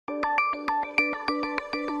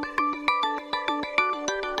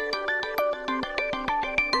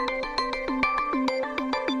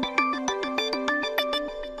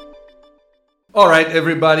All right,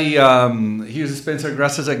 everybody. Here's Spencer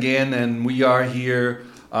Gracias again, and we are here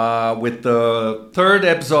with the third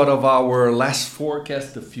episode of our Let's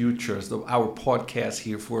Forecast the Futures, our podcast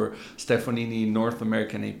here for Stefanini North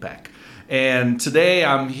American APAC. And today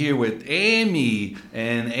I'm here with Amy,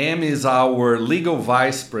 and Amy is our legal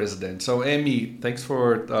vice president. So, Amy, thanks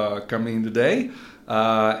for coming today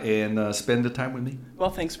and spend the time with me.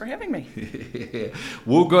 Well, thanks for having me.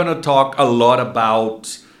 We're going to talk a lot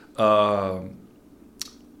about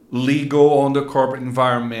legal on the corporate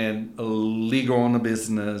environment, legal on the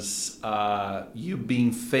business, you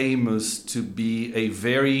being famous to be a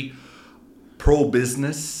very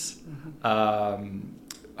pro-business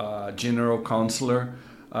general counselor.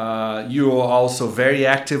 You are also very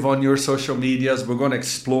active on your social medias. We're going to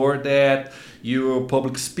explore that. You're a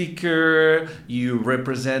public speaker. You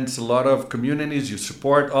represent a lot of communities. You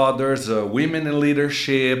support others, women in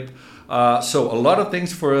leadership. So a lot of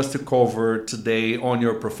things for us to cover today on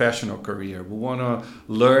your professional career. We want to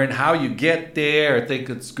learn how you get there. I think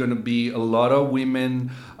it's going to be a lot of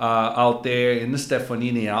women out there in the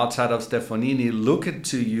Stefanini, outside of Stefanini, looking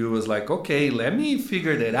to you as like, okay, let me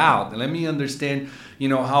figure that out. Let me understand,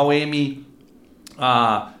 how Amy,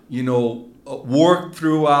 worked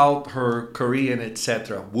throughout her career and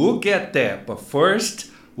etc. We'll get there. But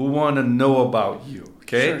first, we want to know about you,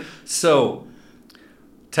 okay? Sure. So,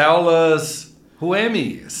 tell us who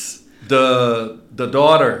Amy is. The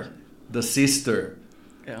daughter, the sister,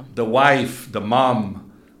 the wife, the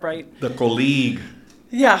mom, right? The colleague.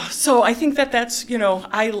 Yeah, so I think that's,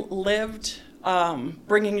 I lived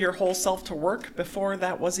bringing your whole self to work before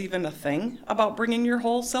that was even a thing about bringing your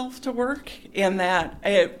whole self to work, and that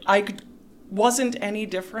I wasn't any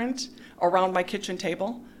different around my kitchen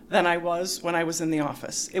table than I was when I was in the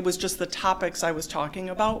office. It was just the topics I was talking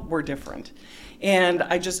about were different. And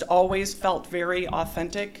I just always felt very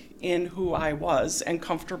authentic in who I was and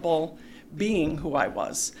comfortable being who I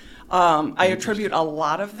was. I attribute a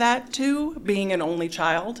lot of that to being an only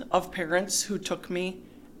child of parents who took me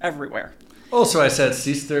everywhere. Oh, so I said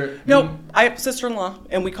sister. No, I have sister-in-law,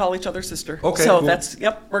 and we call each other sister. Okay, so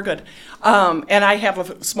cool. We're good. And I have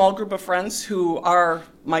a small group of friends who are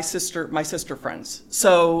my sister friends.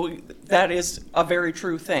 So that is a very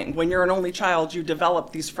true thing. When you're an only child, you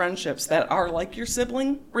develop these friendships that are like your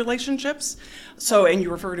sibling relationships. And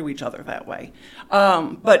you refer to each other that way.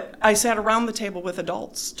 But I sat around the table with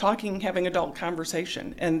adults, having adult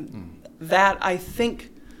conversation, and that I think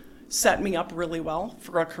set me up really well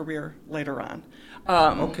for a career later on.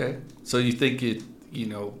 Okay. So you think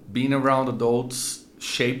being around adults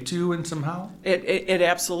shaped you in somehow? It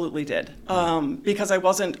absolutely did. Because I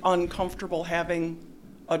wasn't uncomfortable having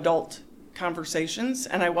adult conversations,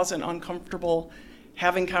 and I wasn't uncomfortable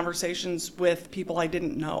having conversations with people I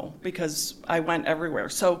didn't know because I went everywhere.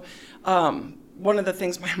 So one of the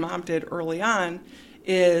things my mom did early on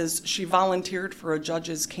is she volunteered for a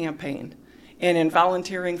judge's campaign. And in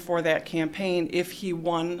volunteering for that campaign, if he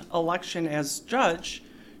won election as judge,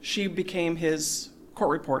 she became his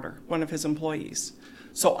court reporter, one of his employees.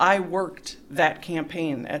 So I worked that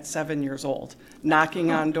campaign at 7 years old,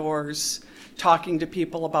 knocking on doors, talking to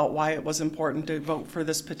people about why it was important to vote for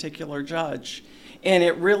this particular judge. And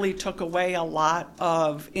it really took away a lot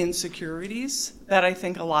of insecurities that I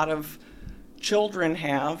think a lot of children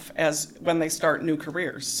have as when they start new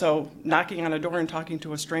careers. So knocking on a door and talking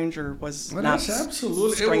to a stranger was not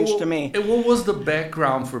absolutely strange to me. And what was the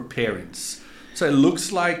background for parents? So it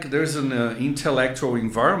looks like there's an intellectual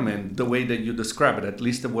environment, the way that you describe it, at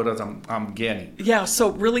least what I'm getting. Yeah,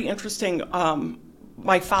 so really interesting.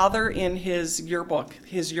 My father, in his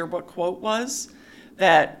yearbook quote was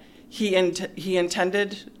that he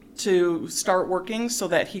intended to start working so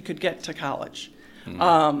that he could get to college.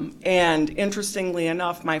 And interestingly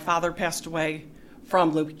enough, my father passed away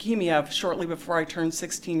from leukemia shortly before I turned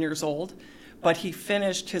 16 years old, but he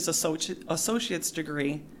finished his associate's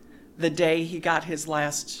degree the day he got his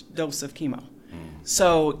last dose of chemo.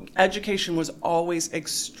 So education was always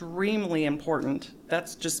extremely important.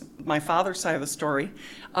 That's just my father's side of the story.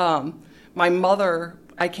 My mother,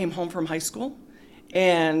 I came home from high school,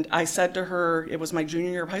 and I said to her, it was my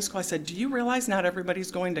junior year of high school, I said, do you realize not everybody's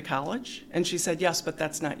going to college? And she said, yes, but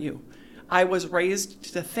that's not you. I was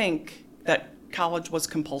raised to think that college was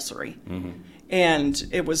compulsory. And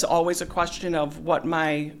it was always a question of what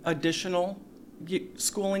my additional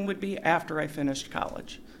schooling would be after I finished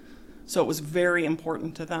college. So it was very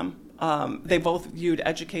important to them. They both viewed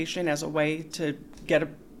education as a way to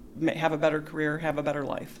have a better career, have a better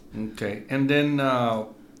life. Okay. And then,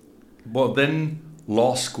 then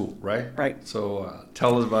law school, right? Right. So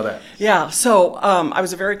tell us about that. Yeah, so I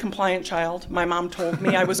was a very compliant child. My mom told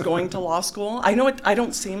me I was going to law school. I know I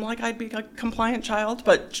don't seem like I'd be a compliant child,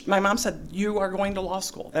 but my mom said, you are going to law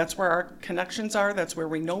school. That's where our connections are. That's where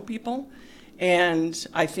we know people. And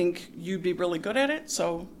I think you'd be really good at it,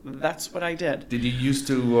 so that's what I did. Did you used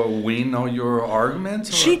to win all your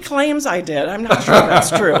arguments? Or? She claims I did. I'm not sure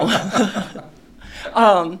that's true.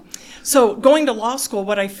 So going to law school,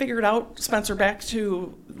 what I figured out, Spencer, back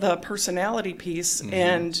to the personality piece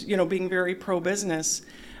and, being very pro-business,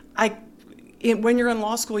 when you're in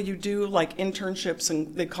law school, you do like internships,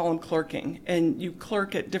 and they call them clerking, and you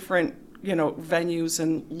clerk at different, venues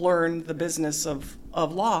and learn the business of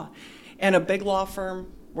law. And a big law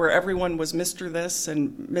firm where everyone was Mr. This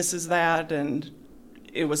and Mrs. That, and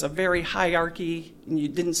it was a very hierarchy, and you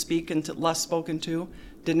didn't speak unless spoken to,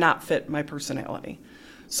 did not fit my personality.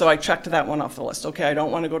 So I checked that one off the list. Okay, I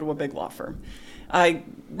don't want to go to a big law firm. I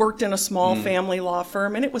worked in a small family law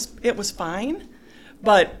firm, and it was fine,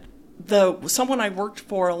 but someone I worked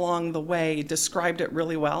for along the way described it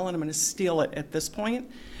really well, and I'm going to steal it at this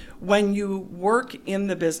point. When you work in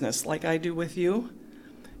the business like I do with you,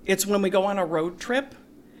 it's when we go on a road trip,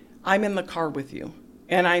 I'm in the car with you,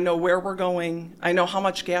 and I know where we're going. I know how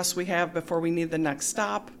much gas we have before we need the next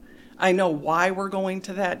stop. I know why we're going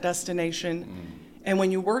to that destination. And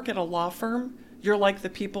when you work at a law firm, you're like the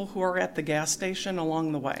people who are at the gas station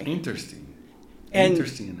along the way. Interesting. And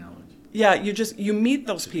interesting analogy. Yeah, you meet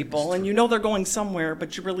those people, and you know they're going somewhere,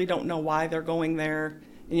 but you really don't know why they're going there,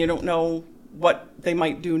 and you don't know what they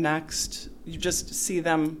might do next. You just see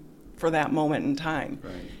them for that moment in time.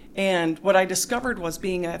 Right. And what I discovered was,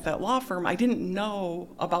 being at that law firm, I didn't know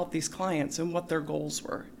about these clients and what their goals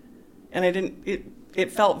were. And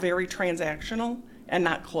it felt very transactional and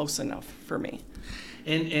not close enough for me.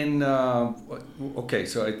 And okay,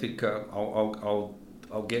 so I think I'll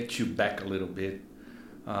get you back a little bit.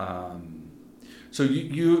 So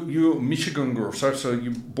you Michigan girl, so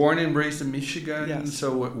you born and raised in Michigan. Yes.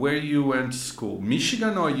 So where you went to school,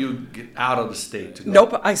 Michigan, or you get out of the state to go?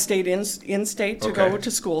 Nope, I stayed in state to go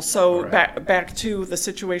to school. So right. back to the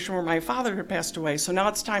situation where my father had passed away. So now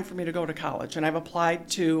it's time for me to go to college, and I've applied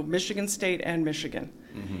to Michigan State and Michigan.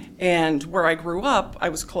 And where I grew up, I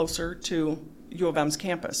was closer to U of M's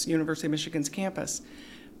campus, University of Michigan's campus.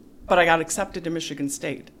 But I got accepted to Michigan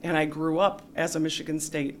State, and I grew up as a Michigan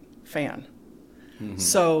State fan.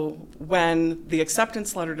 So when the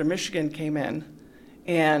acceptance letter to Michigan came in,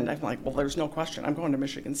 and I'm like, well, there's no question, I'm going to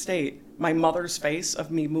Michigan State. My mother's face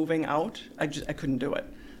of me moving out, I couldn't do it.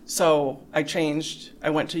 So I changed.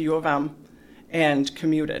 I went to U of M and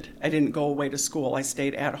commuted. I didn't go away to school. I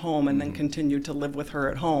stayed at home and then continued to live with her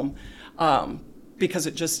at home because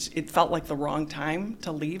it felt like the wrong time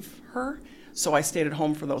to leave her. So I stayed at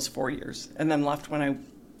home for those 4 years and then left when I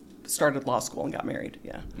started law school and got married.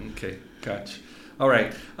 Yeah. Okay, gotcha. All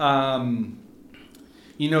right.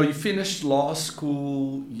 You finished law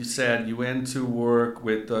school. You said you went to work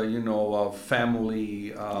with, a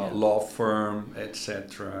family law firm,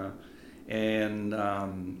 etc. And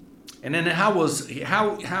then how was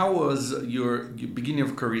your beginning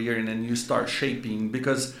of career, and then you start shaping?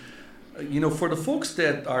 Because, for the folks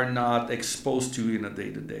that are not exposed to you in a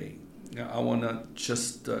day-to-day, I want to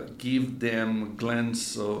just give them a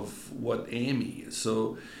glance of what Amy is.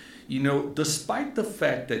 So, despite the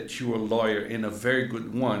fact that you're a lawyer and a very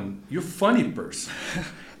good one, you're a funny person.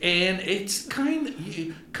 And it's kind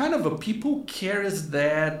of a people carries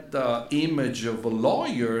that image of a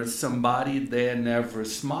lawyer, somebody that never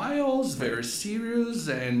smiles, very serious,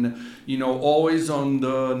 and, always on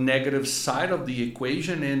the negative side of the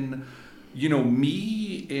equation. And,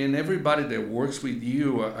 me and everybody that works with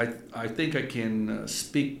you, I think I can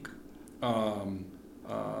speak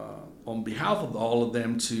on behalf of all of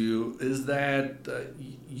them too, is that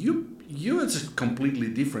you is completely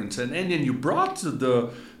different, and then you brought to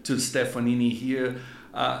Stefanini here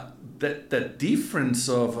that difference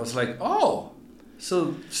of us, like, oh,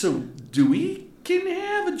 so do we can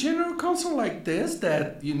have a general counsel like this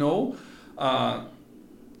that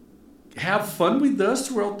have fun with us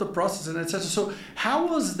throughout the process and etc. So how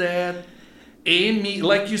was that? Amy,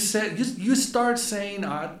 like you said, you start saying,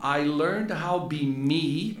 I learned how to be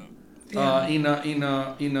me. In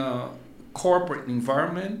a corporate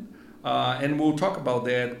environment, and we'll talk about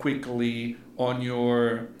that quickly on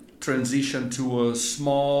your transition to a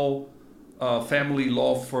small family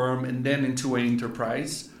law firm and then into an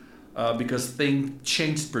enterprise, because things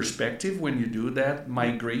change perspective when you do that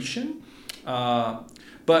migration.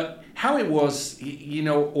 But how it was,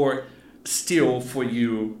 or still for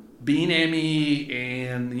you being ME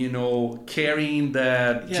and, carrying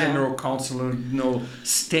that general counsel,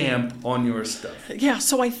 stamp on your stuff? Yeah,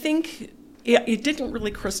 so I think it didn't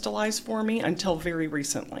really crystallize for me until very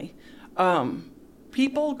recently.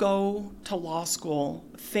 People go to law school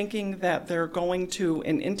thinking that they're going to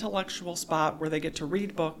an intellectual spot where they get to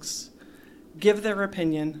read books, give their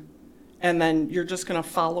opinion, and then you're just going to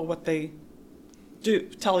follow what they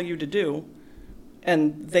tell you to do,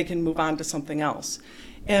 and they can move on to something else.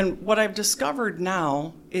 And what I've discovered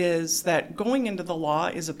now is that going into the law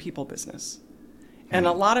is a people business. And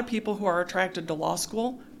a lot of people who are attracted to law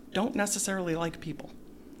school don't necessarily like people.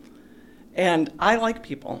 And I like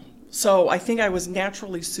people. So I think I was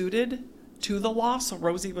naturally suited to the law, so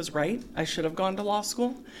Rosie was right. I should have gone to law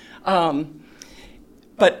school.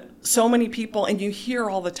 But so many people, and you hear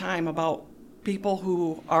all the time about people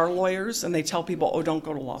who are lawyers, and they tell people, oh, don't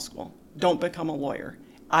go to law school. Don't become a lawyer.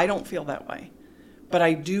 I don't feel that way. But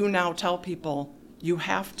I do now tell people, you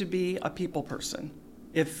have to be a people person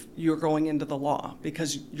if you're going into the law,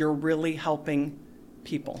 because you're really helping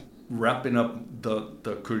people. Wrapping up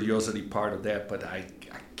the curiosity part of that, but I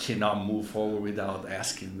cannot move forward without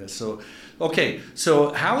asking this. So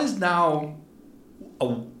how is now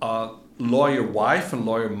a lawyer wife and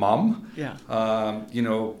lawyer mom? Yeah.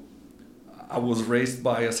 I was raised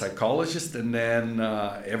by a psychologist, and then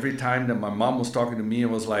every time that my mom was talking to me, it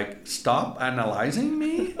was like, stop analyzing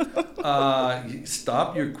me.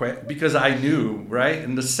 Stop your question, because I knew, right?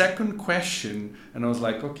 And the second question, and I was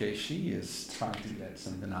like, okay, she is trying to get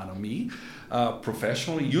something out of me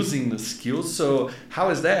professionally using the skills. So how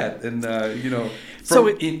is that? And,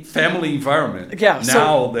 in family environment,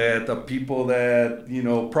 now that the people that,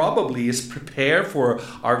 probably is prepared for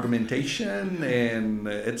argumentation and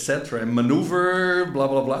etc. and maneuver, blah,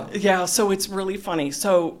 blah, blah. Yeah, so it's really funny.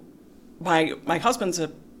 So my husband's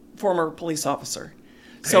a former police officer.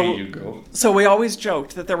 So, there you go. So we always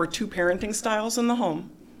joked that there were two parenting styles in the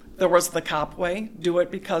home. There was the cop way, do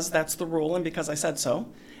it because that's the rule and because I said so.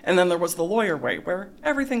 And then there was the lawyer way, where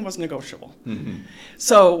everything was negotiable. Mm-hmm.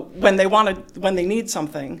 So when they need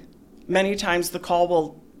something, many times the call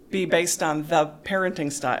will be based on the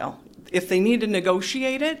parenting style. If they need to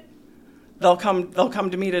negotiate it, they'll come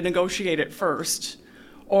to me to negotiate it first.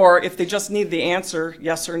 Or if they just need the answer,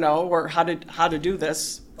 yes or no, or how to do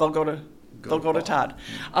this, they'll go to Todd.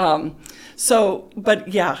 But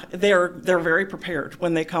yeah, they're very prepared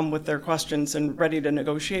when they come with their questions and ready to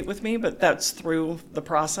negotiate with me, but that's through the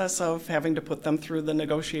process of having to put them through the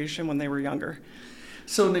negotiation when they were younger.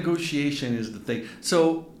 So negotiation is the thing.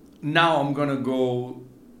 So now I'm going to go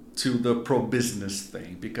to the pro-business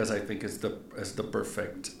thing, because I think it's the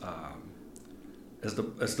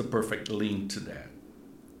perfect link to that.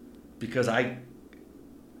 Because I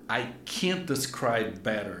can't describe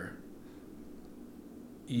better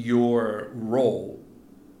your role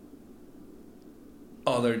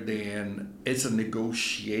other than it's a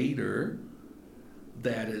negotiator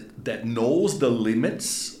that knows the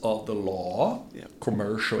limits of the law,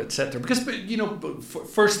 commercial, etc. Because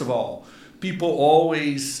first of all, people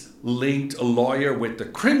always linked a lawyer with the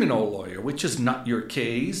criminal lawyer, which is not your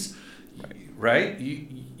case, right?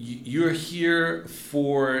 You're here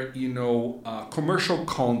for commercial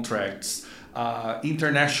contracts.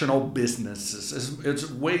 International businesses. It's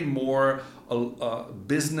way more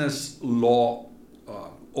business law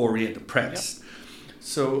oriented press. Yep.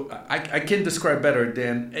 So I can describe better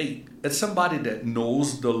than it's somebody that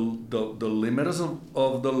knows the limits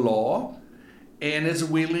of the law and is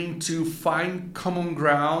willing to find common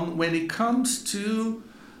ground when it comes to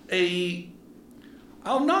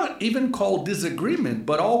I'll not even call disagreement,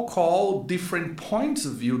 but I'll call different points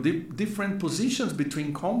of view, different positions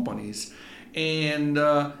between companies. And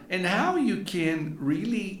how you can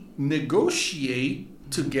really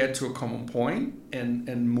negotiate to get to a common point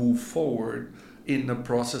and move forward in the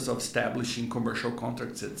process of establishing commercial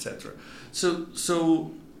contracts, etc.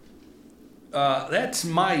 So that's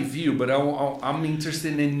my view, but I'm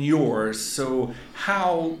interested in yours. So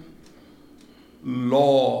how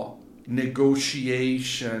law,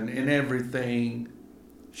 negotiation, and everything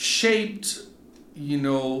shaped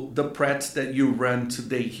the practice that you run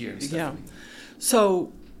today here in Stefanini. Yeah.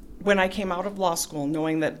 So when I came out of law school,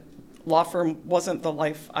 knowing that law firm wasn't the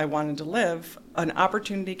life I wanted to live, an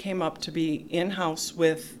opportunity came up to be in-house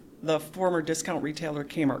with the former discount retailer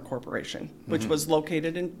Kmart Corporation, which was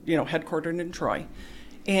located in, headquartered in Troy.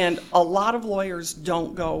 And a lot of lawyers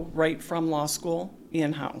don't go right from law school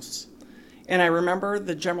in-house. And I remember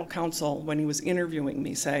the general counsel, when he was interviewing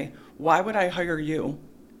me, say, "Why would I hire you?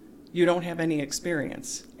 You don't have any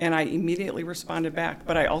experience." And I immediately responded back,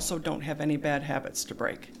 "But I also don't have any bad habits to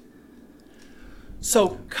break."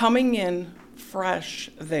 So coming in fresh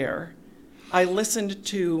there, I listened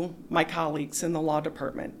to my colleagues in the law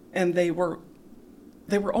department, and they were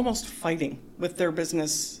almost fighting with their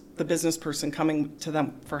business, the business person coming to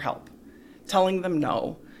them for help, telling them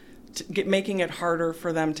no, making it harder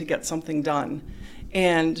for them to get something done.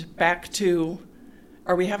 And back to,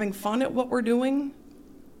 are we having fun at what we're doing?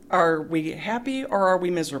 Are we happy or are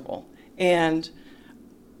we miserable? And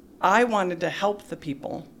I wanted to help the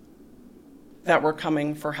people that were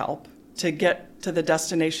coming for help to get to the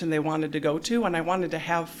destination they wanted to go to, and I wanted to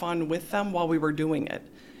have fun with them while we were doing it.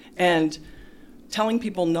 And telling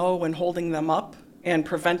people no and holding them up and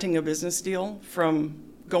preventing a business deal from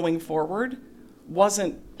going forward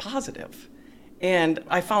wasn't positive. And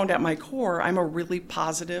I found at my core, I'm a really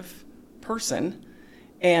positive person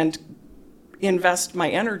and invest my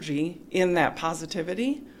energy in that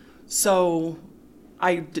positivity. So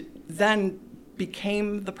I then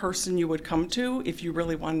became the person you would come to if you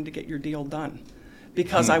really wanted to get your deal done,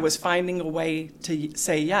 because I was finding a way to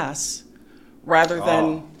say yes rather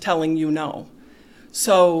than telling you no.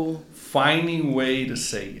 So finding way to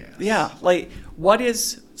say yes. Yeah, like what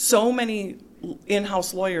is, so many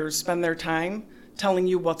in-house lawyers spend their time telling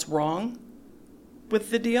you what's wrong with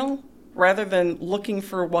the deal rather than looking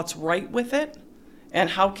for what's right with it and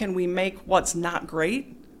how can we make what's not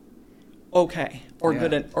great okay or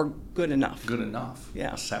good enough. Good enough.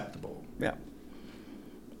 Yeah. Acceptable. Yeah.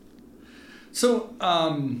 So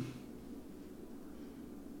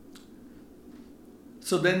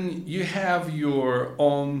so then you have your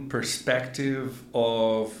own perspective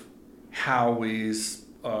of how is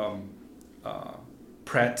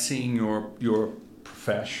practicing your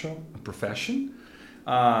profession.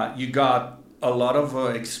 You got a lot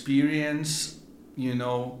of experience,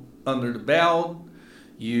 under the belt.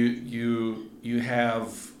 You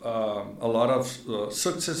have a lot of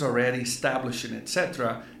success already established,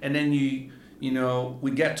 etc. And then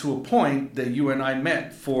we get to a point that you and I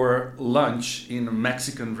met for lunch in a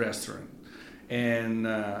Mexican restaurant, and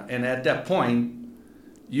at that point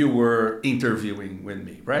you were interviewing with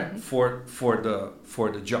me, right? Mm-hmm.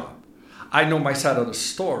 for the job. I know my side of the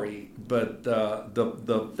story, but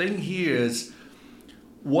the thing here is,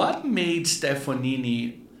 what made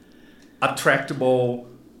Stefanini attractable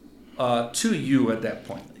to you at that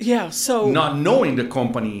point? Yeah, so not knowing the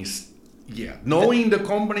companies yet, knowing the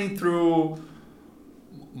company through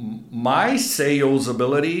my sales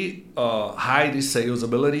ability, high sales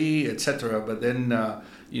ability, etc. But then,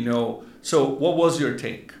 so what was your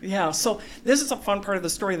take? Yeah, so this is a fun part of the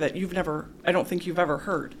story that I don't think you've ever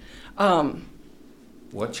heard.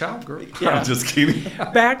 Watch out, girl. Yeah. I'm just kidding.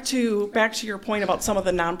 Back to your point about some of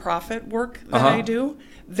the nonprofit work that I do.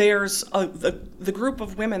 There's the group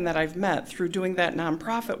of women that I've met through doing that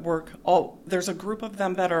nonprofit work. There's a group of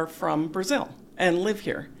them that are from Brazil and live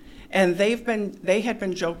here, and they had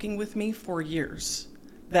been joking with me for years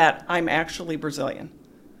that I'm actually Brazilian,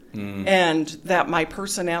 and that my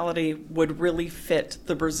personality would really fit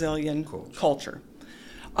the Brazilian culture.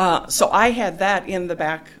 So I had that in the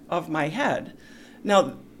back of my head.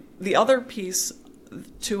 Now, the other piece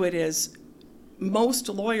to it is, most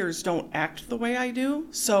lawyers don't act the way I do,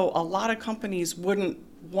 so a lot of companies wouldn't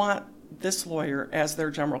want this lawyer as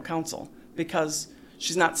their general counsel because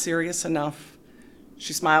she's not serious enough,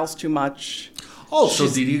 she smiles too much. Oh, so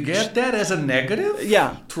did you get that as a negative?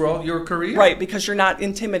 Yeah. Throughout your career? Right, because you're not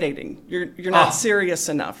intimidating. You're not serious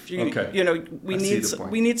enough. Okay. We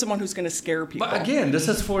need someone who's going to scare people. But again, this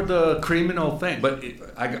is for the criminal thing. But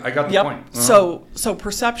I got the point. Uh-huh. So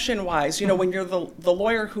perception-wise, when you're the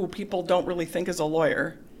lawyer who people don't really think is a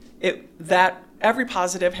lawyer, that every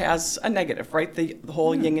positive has a negative, right? The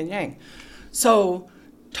whole yin and yang. So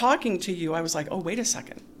talking to you, I was like, oh, wait a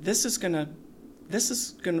second. This is going to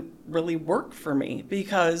really work for me,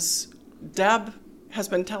 because Deb has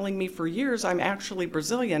been telling me for years I'm actually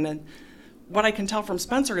Brazilian, and what I can tell from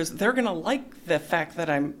Spencer is they're going to like the fact that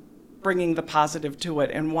I'm bringing the positive to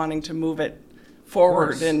it and wanting to move it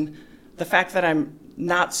forward, and the fact that I'm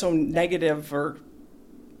not so negative, or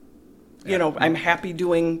I'm happy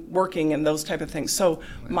working and those type of things. So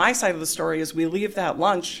my side of the story is, we leave that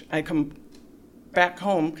lunch, I come back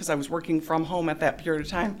home because I was working from home at that period of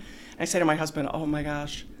time. I say to my husband, oh my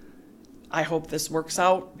gosh, I hope this works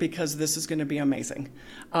out, because this is going to be amazing.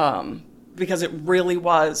 Because it really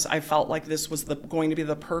was, I felt like this was going to be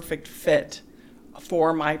the perfect fit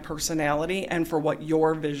for my personality and for what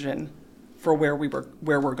your vision for where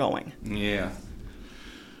we're going. Yeah.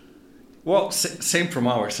 Well, same from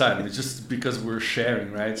our side. I mean, just because we're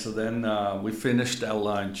sharing, right? So then we finished that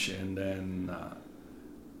lunch, and then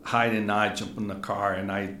Heidi and I jumped in the car,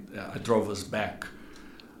 and I drove us back.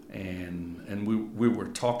 and we were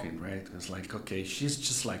talking, right? It was like, okay, she's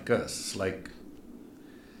just like us. It's like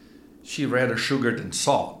she rather sugar than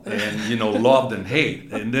salt, and love than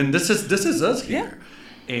hate. And then this is us here,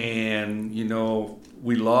 and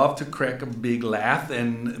we love to crack a big laugh,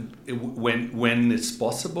 and when it's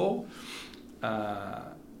possible,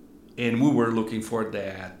 and we were looking for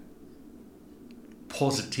that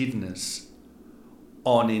positiveness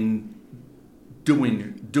on in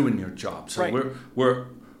doing your job. So right. we're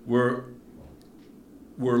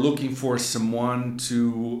looking for someone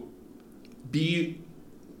to be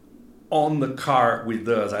on the car with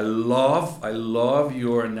us. I love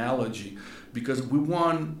your analogy, because we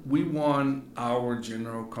want our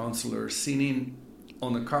general counselor sitting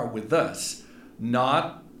on the car with us,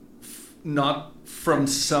 not from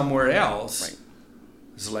somewhere else. Right.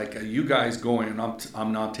 It's like, you guys going,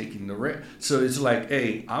 I'm not taking the risk. So it's like,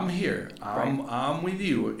 hey, I'm here. I'm with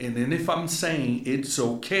you. And then if I'm saying it's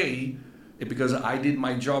okay, because I did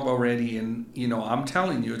my job already, and I'm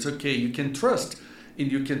telling you it's okay, you can trust.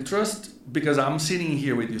 And you can trust because I'm sitting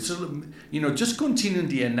here with you. So, just continue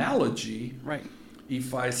the analogy. Right.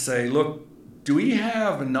 If I say, look, do we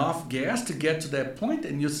have enough gas to get to that point?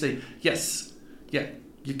 And you say, yes, yeah,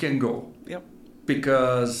 you can go. Yep.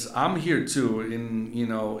 Because I'm here too. And,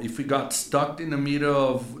 if we got stuck in the middle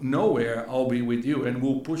of nowhere, I'll be with you, and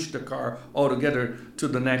we'll push the car all together to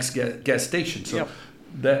the next gas station. So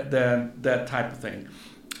that type of thing.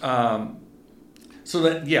 So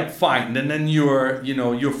that, fine. And then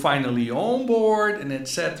you're finally on board, and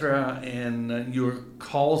etc. And you're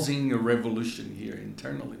causing a revolution here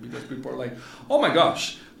internally, because people are like, oh my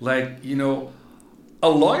gosh, like, a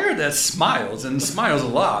lawyer that smiles and smiles a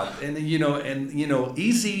lot, and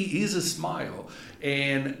easy smile,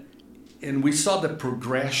 and we saw the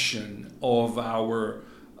progression of our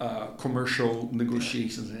commercial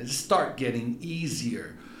negotiations, and it start getting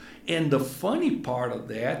easier. And the funny part of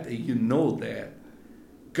that, that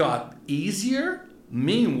got easier.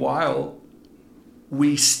 Meanwhile,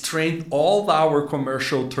 we strengthened all our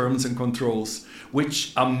commercial terms and controls,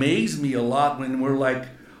 which amazed me a lot when we're like,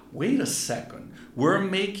 wait a second. We're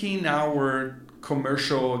making our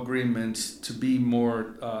commercial agreements to be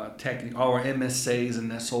more technical, our MSAs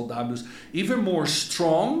and SOWs, even more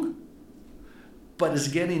strong, but it's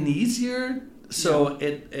getting easier. So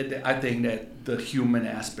I think that the human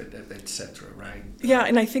aspect of et cetera, right? Yeah,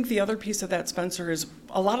 and I think the other piece of that, Spencer, is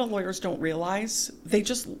a lot of lawyers don't realize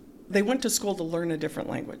they went to school to learn a different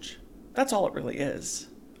language. That's all it really is.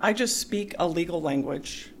 I just speak a legal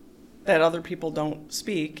language that other people don't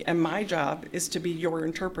speak, and my job is to be your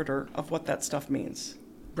interpreter of what that stuff means.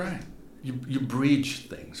 Right. You bridge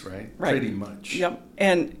things, right? Pretty much. Yep.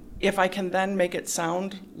 And if I can then make it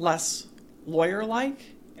sound less lawyer-like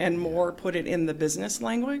and more put it in the business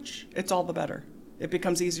language, it's all the better. It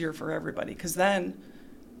becomes easier for everybody, because then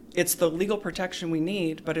it's the legal protection we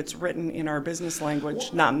need, but it's written in our business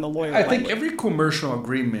language, not in the lawyer language. I think every commercial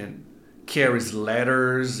agreement carries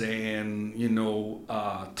letters and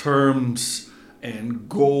terms and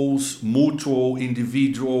goals, mutual,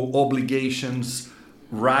 individual obligations,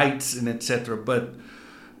 rights, and etc. But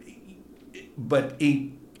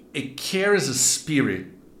it carries a spirit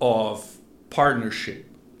of partnership.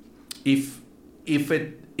 If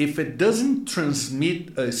it doesn't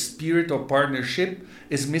transmit a spirit of partnership,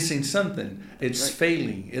 it's missing something. It's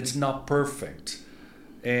failing. It's not perfect.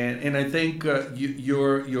 And I think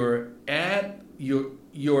your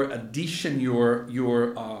addition,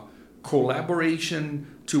 your collaboration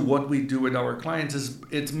to what we do with our clients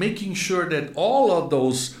it's making sure that all of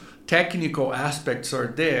those technical aspects are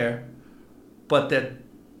there, but that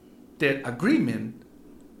agreement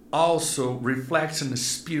also reflects in the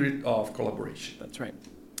spirit of collaboration. That's right.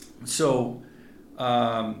 So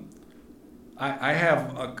I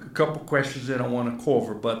have a couple questions that I want to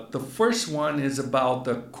cover, but the first one is about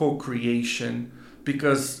the co-creation,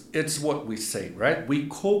 because it's what we say, right? We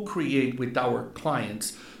co-create with our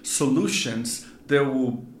clients solutions that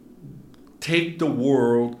will take the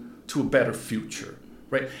world to a better future,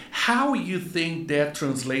 right? How you think that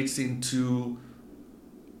translates into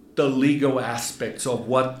the legal aspects of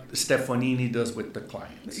what Stefanini does with the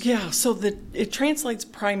clients? Yeah, so it translates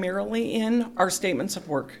primarily in our statements of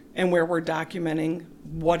work and where we're documenting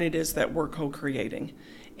what it is that we're co-creating.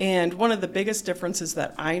 And one of the biggest differences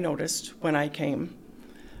that I noticed when I came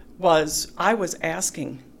was I was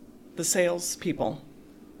asking the salespeople,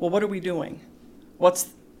 well, what are we doing? What's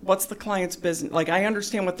the client's business? Like, I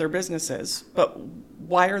understand what their business is, but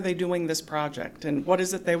why are they doing this project? And what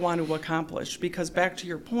is it they want to accomplish? Because back to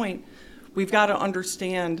your point, we've got to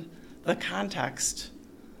understand the context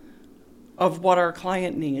of what our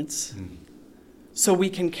client needs so we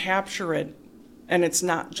can capture it, and it's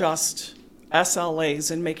not just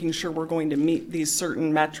SLAs and making sure we're going to meet these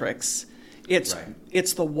certain metrics. It's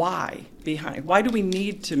the why behind. Why do we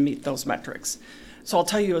need to meet those metrics? So I'll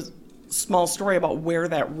tell you a small story about where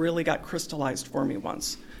that really got crystallized for me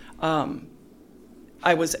once.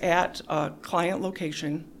 I was at a client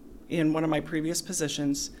location in one of my previous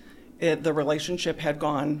positions. The relationship had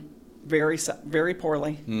gone very, very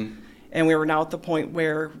poorly, and we were now at the point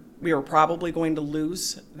where we were probably going to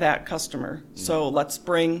lose that customer. So let's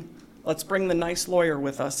bring the nice lawyer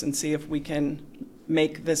with us and see if we can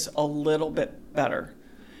make this a little bit better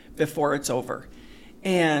before it's over.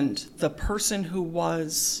 And the person who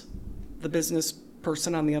was the business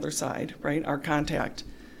person on the other side, right, our contact,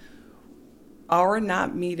 our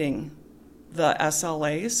not meeting the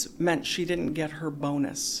SLAs meant she didn't get her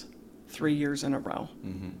bonus 3 years in a row.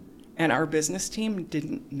 And our business team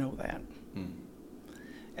didn't know that.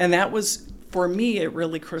 And that was, for me, it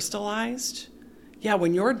really crystallized. Yeah,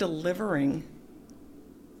 when you're delivering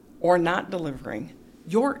or not delivering,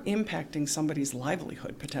 you're impacting somebody's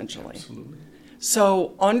livelihood potentially. Absolutely.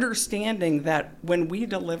 So understanding that when we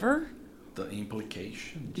deliver, the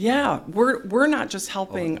implications. Yeah, we're not just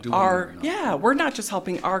helping we're not just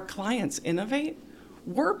helping our clients innovate.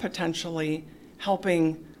 We're potentially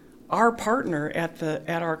helping our partner at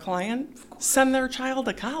our client send their child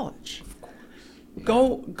to college.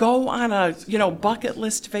 Go on a bucket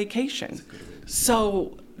list vacation.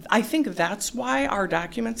 So I think that's why our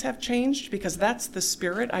documents have changed, because that's the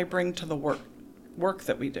spirit I bring to the work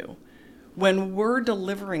that we do. When we're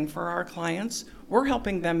delivering for our clients, we're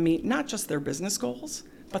helping them meet not just their business goals,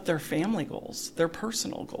 but their family goals, their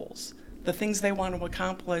personal goals, the things they want to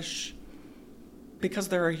accomplish because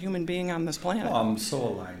they're a human being on this planet. Well, I'm so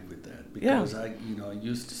aligned with that, because I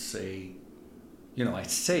used to say, I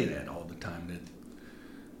say that all the time,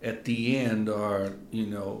 that at the end are,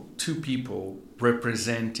 two people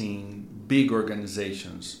representing big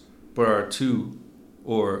organizations, but are two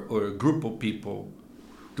or a group of people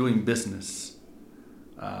doing business.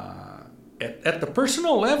 At the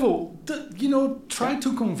personal level, try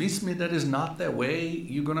to convince me that is not that way,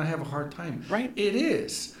 you're going to have a hard time. Right. It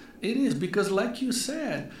is because, like you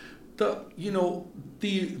said,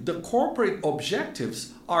 the corporate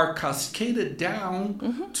objectives are cascaded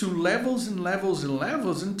down to levels and levels and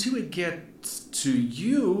levels until it gets to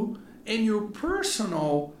you, and your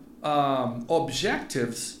personal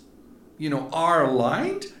objectives, are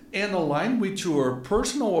aligned with your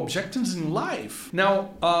personal objectives in life.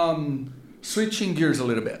 Now, switching gears a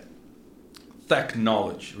little bit,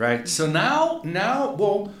 technology, right? So now,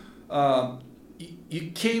 you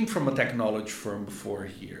came from a technology firm before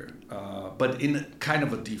here, but in kind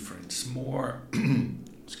of a difference, more,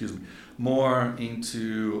 more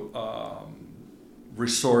into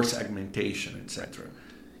resource augmentation, etc.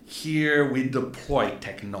 Here we deploy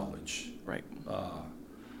technology. Right.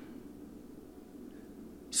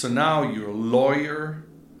 So now you're a lawyer,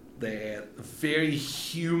 that very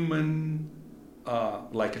human,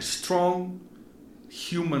 like a strong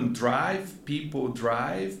human drive, people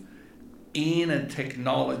drive, in a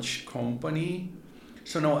technology company.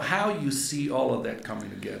 So now how you see all of that coming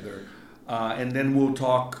together, and then we'll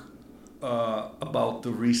talk about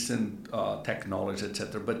the recent technology,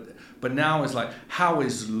 etc. But now it's like, how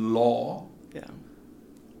is law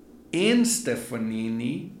in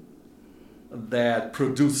Stefanini that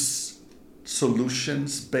produce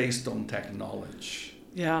solutions based on technology?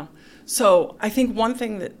 Yeah. So I think one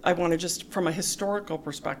thing that I want to just, from a historical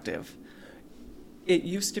perspective, it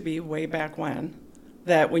used to be way back when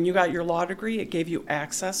that when you got your law degree, it gave you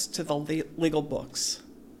access to the legal books.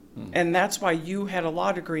 And that's why you had a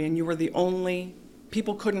law degree and you were the only,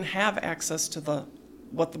 people couldn't have access to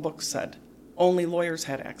what the book said. Only lawyers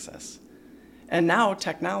had access. And now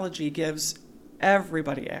technology gives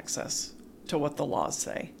everybody access to what the laws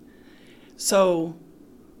say. So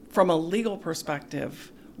from a legal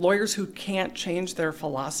perspective, lawyers who can't change their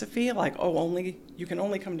philosophy, like, you can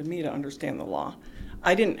only come to me to understand the law.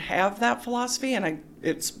 I didn't have that philosophy, and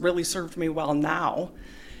it's really served me well now,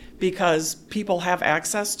 because people have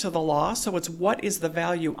access to the law. So it's, what is the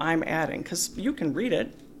value I'm adding? Because you can read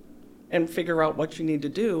it and figure out what you need to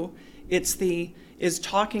do. Is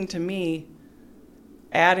talking to me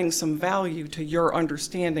adding some value to your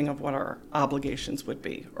understanding of what our obligations would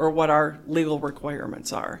be or what our legal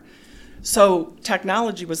requirements are. So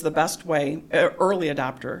technology was the best way, early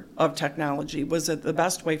adopter of technology, was the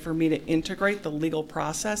best way for me to integrate the legal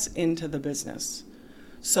process into the business.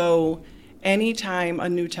 So anytime a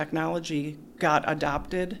new technology got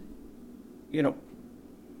adopted,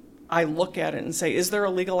 I look at it and say, is there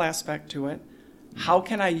a legal aspect to it? How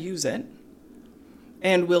can I use it?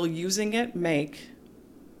 And will using it make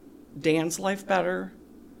Dan's life better?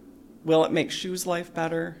 Will it make Shu's life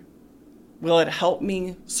better? Will it help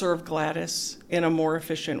me serve Gladys in a more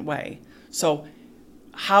efficient way? So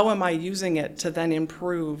how am I using it to then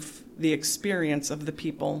improve the experience of the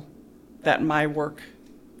people that my work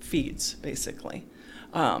feeds, basically?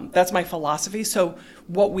 That's my philosophy. So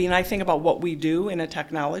when I think about what we do in a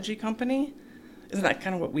technology company, isn't that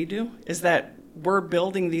kind of what we do? Is that we're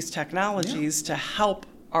building these technologies to help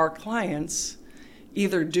our clients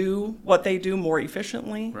either do what they do more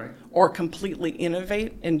efficiently, right, or completely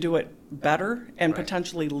innovate and do it better and right,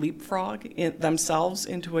 potentially leapfrog themselves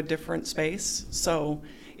into a different space. So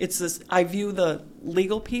it's this, I view the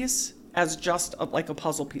legal piece as just like a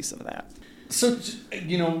puzzle piece of that. So,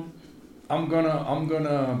 I'm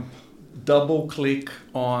gonna double click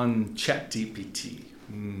on ChatGPT.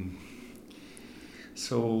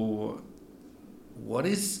 So what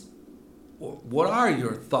are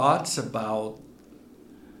your thoughts about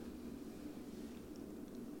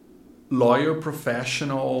lawyer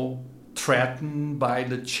professional threatened by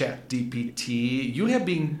the ChatGPT? You have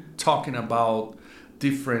been talking about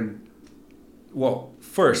different, well,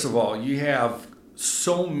 first of all, you have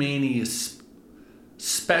so many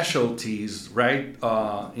specialties, right,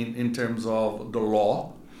 in terms of the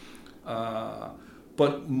law.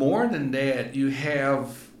 But more than that, you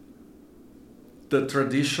have the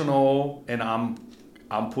traditional, and I'm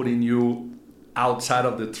putting you outside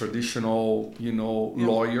of the traditional,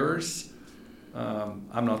 lawyers.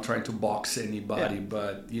 I'm not trying to box anybody,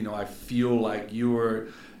 but I feel like you're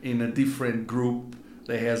in a different group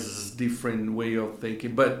that has a different way of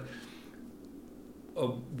thinking. But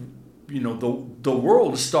the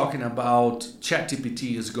world is talking about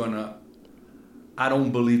ChatGPT is gonna, I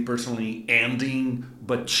don't believe personally ending,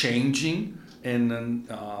 but changing. And then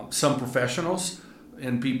some professionals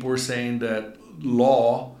and people are saying that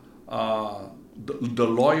law, the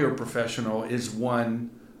lawyer professional is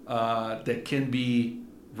one that can be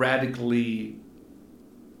radically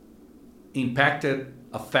impacted,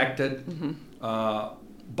 affected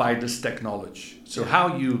by this technology. So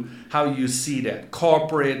how you see that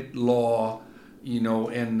corporate law,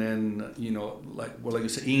 and then like you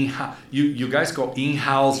say, you guys go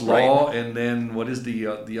in-house law, right, and then what is the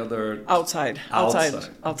other outside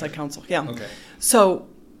counsel? Yeah. Okay. So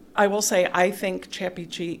I will say I think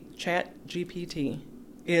ChatGPT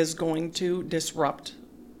is going to disrupt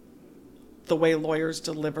the way lawyers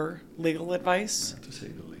deliver legal advice, to say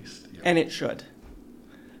the least. Yeah. And it should.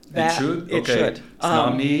 It should. It should. It's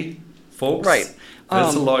not me, folks. Right.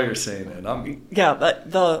 That's a lawyer saying it. Not me. Yeah.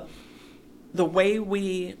 The way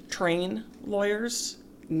we train lawyers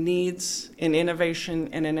needs an innovation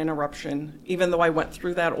and an interruption. Even though I went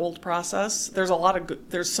through that old process, there's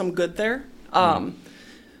some good there,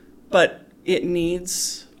 but it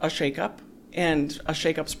needs a shakeup, and a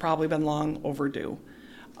shakeup's probably been long overdue.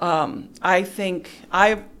 I think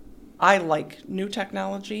I like new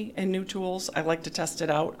technology and new tools. I like to test it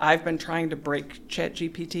out. I've been trying to break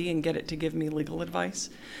ChatGPT and get it to give me legal advice.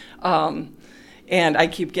 And I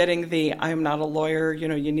keep getting I'm not a lawyer, you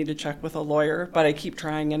need to check with a lawyer, but I keep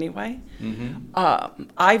trying anyway.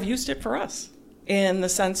 I've used it for us in the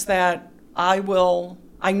sense that I know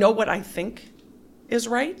what I think is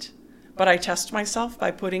right, but I test myself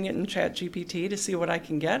by putting it in ChatGPT to see what I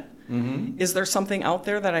can get. Is there something out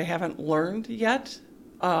there that I haven't learned yet?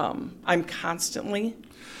 I'm constantly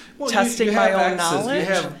testing my own knowledge.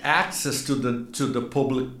 You have access to the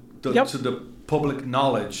public, to the public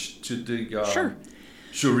knowledge, to the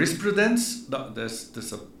jurisprudence.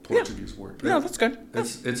 That's a Portuguese word. No, that's good.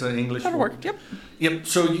 It's an English That'll word. work. Yep.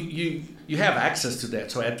 So you have access to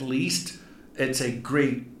that. So at least it's a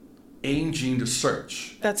great engine to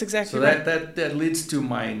search. That's exactly right. right. So that leads to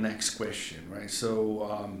my next question, right?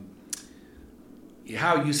 So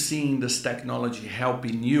how you seeing this technology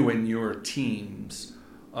helping you and your teams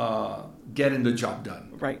getting the job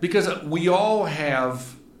done? Right. Because we all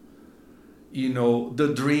have,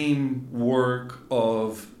 the dream work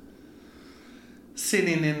of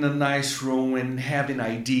sitting in a nice room and having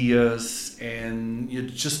ideas, and you're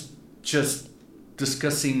just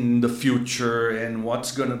discussing the future and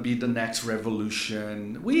what's going to be the next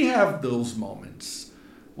revolution. We have those moments.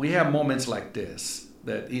 We have moments like this,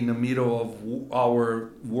 that in the middle of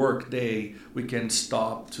our work day, we can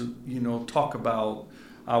stop to, talk about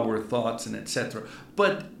our thoughts and etc.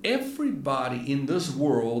 But everybody in this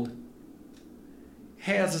world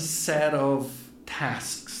has a set of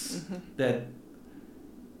tasks that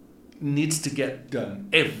needs to get done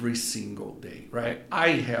every single day, right? I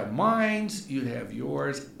have mine, you have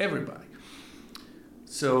yours, everybody.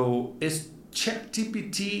 So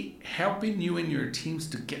ChatGPT helping you and your teams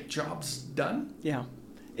to get jobs done? Yeah,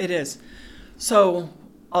 it is. So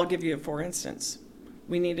I'll give you, for instance,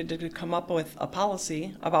 we needed to come up with a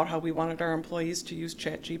policy about how we wanted our employees to use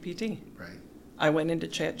ChatGPT. Right. I went into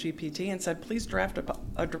ChatGPT and said, please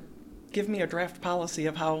give me a draft policy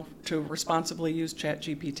of how to responsibly use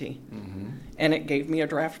ChatGPT. Mm-hmm. And it gave me a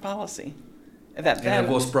draft policy. And it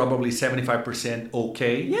was probably 75%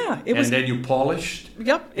 okay. Yeah, it was. And then you polished.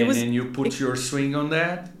 Yep. Then you put your swing on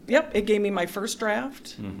that. Yep. It gave me my first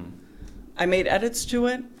draft. Mm-hmm. I made edits to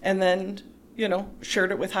it, and then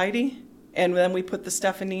shared it with Heidi, and then we put the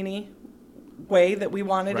Stefanini way that we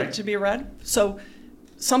wanted it to be read. So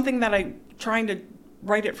something that I trying to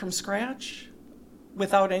write it from scratch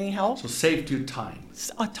without any help. So saved you time.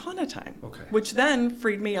 A ton of time. Okay. Which then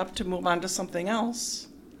freed me up to move on to something else.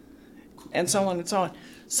 And so on and so on.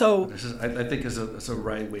 So I think it's a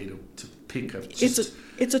right way to pick up.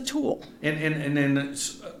 It's a tool. And then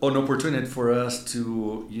it's an opportunity for us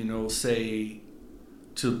to say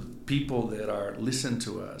to people that are listening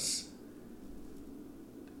to us,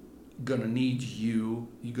 gonna need you.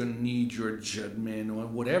 You're gonna need your judgment or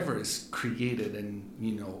whatever is created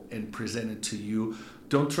and presented to you.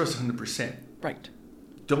 Don't trust 100%. Right.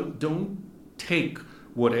 Don't take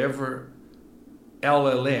whatever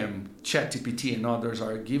LLM, ChatGPT, and others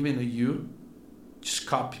are giving to you, just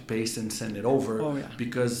copy paste and send it over,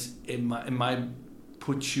 because it might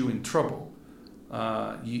put you in trouble.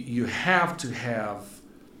 You have to have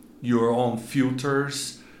your own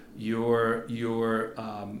filters, your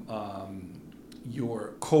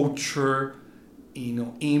culture,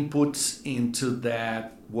 inputs into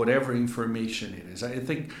that, whatever information it is. I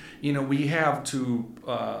think we have to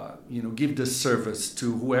give this service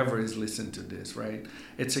to whoever is listening to this, right?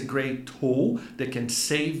 It's a great tool that can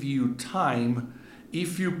save you time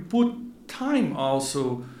if you put time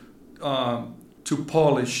also to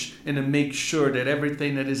polish and to make sure that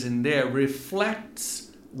everything that is in there reflects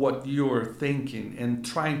what you're thinking and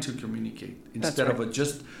trying to communicate, instead of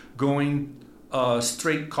just going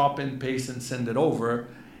straight copy and paste and send it over.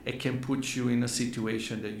 It can put you in a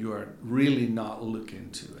situation that you are really not looking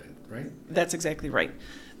to it, right? That's exactly right.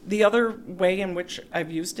 The other way in which I've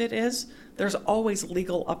used it is there's always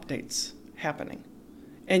legal updates happening,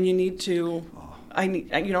 and you need to. I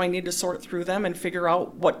need to sort through them and figure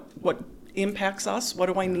out what impacts us. What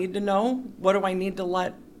do I need to know? What do I need to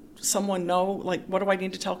let someone know? Like, what do I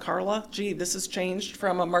need to tell Carla? Gee, this has changed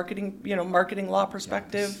from a marketing law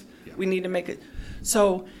perspective. Yes. Yeah. We need to make it.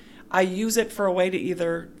 So I use it for a way to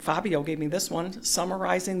either, Fabio gave me this one,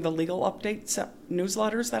 summarizing the legal updates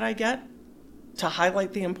newsletters that I get to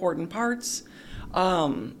highlight the important parts.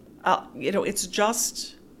 It's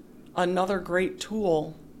just another great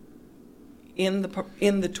tool in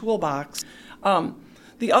the toolbox.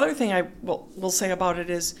 The other thing I will say about it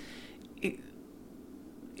is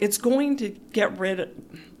it's going to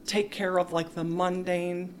take care of like the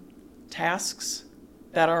mundane tasks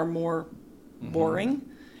that are more boring,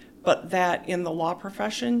 but that in the law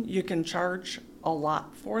profession you can charge a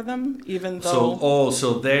lot for them, even though.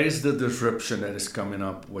 So there is the disruption that is coming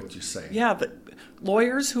up. What you say? Yeah, but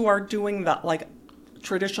lawyers who are doing that like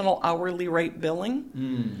traditional hourly rate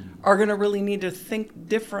billing are going to really need to think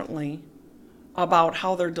differently about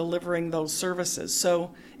how they're delivering those services.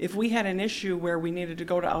 So if we had an issue where we needed to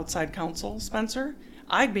go to outside counsel, Spencer,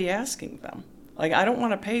 I'd be asking them. Like, I don't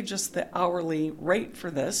want to pay just the hourly rate for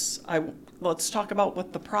this. Let's talk about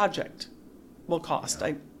what the project will cost.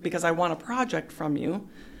 Because I want a project from you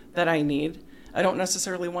that I need. I don't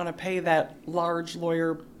necessarily want to pay that large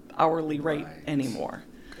lawyer hourly rate anymore.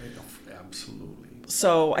 Absolutely.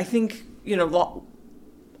 So I think,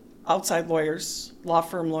 outside lawyers, law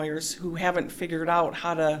firm lawyers who haven't figured out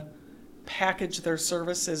how to package their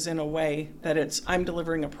services in a way that I'm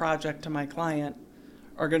delivering a project to my client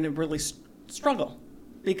are going to really struggle,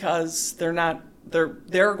 because they're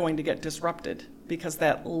going to get disrupted because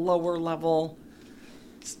that lower level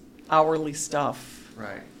hourly stuff.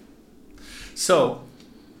 Right. So,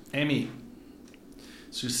 Amy,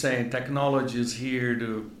 so you're saying technology is here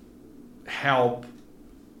to help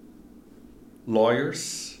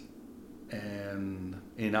lawyers, and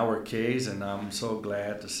in our case, and I'm so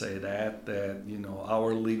glad to say that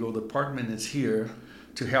our legal department is here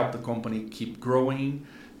to help the company keep growing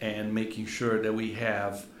and making sure that we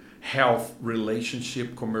have health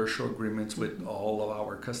relationship commercial agreements with all of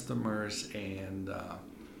our customers, and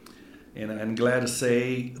I'm glad to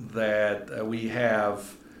say that we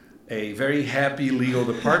have a very happy legal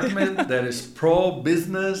department that is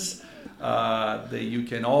pro-business, that you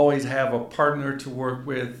can always have a partner to work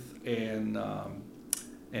with and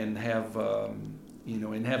have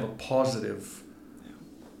and have a positive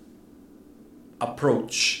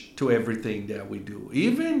approach to everything that we do.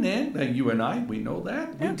 Even then, you and I, we know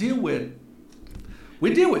that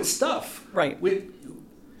we deal with stuff. Right.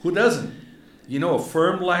 Who doesn't? A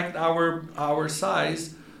firm like our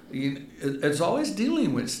size, it's always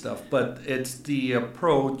dealing with stuff, but it's the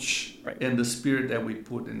approach and the spirit that we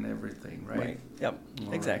put in everything, right? Right. Yep.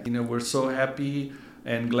 All Exactly. Right. We're so happy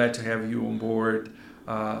and glad to have you on board.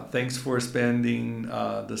 Thanks for spending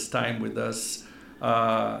this time with us.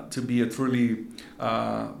 To be a truly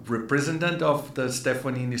representative of the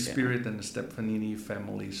Stefanini spirit and the Stefanini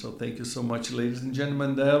family. So thank you so much, ladies and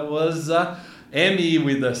gentlemen. That was Amy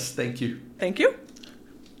with us. Thank you. Thank you.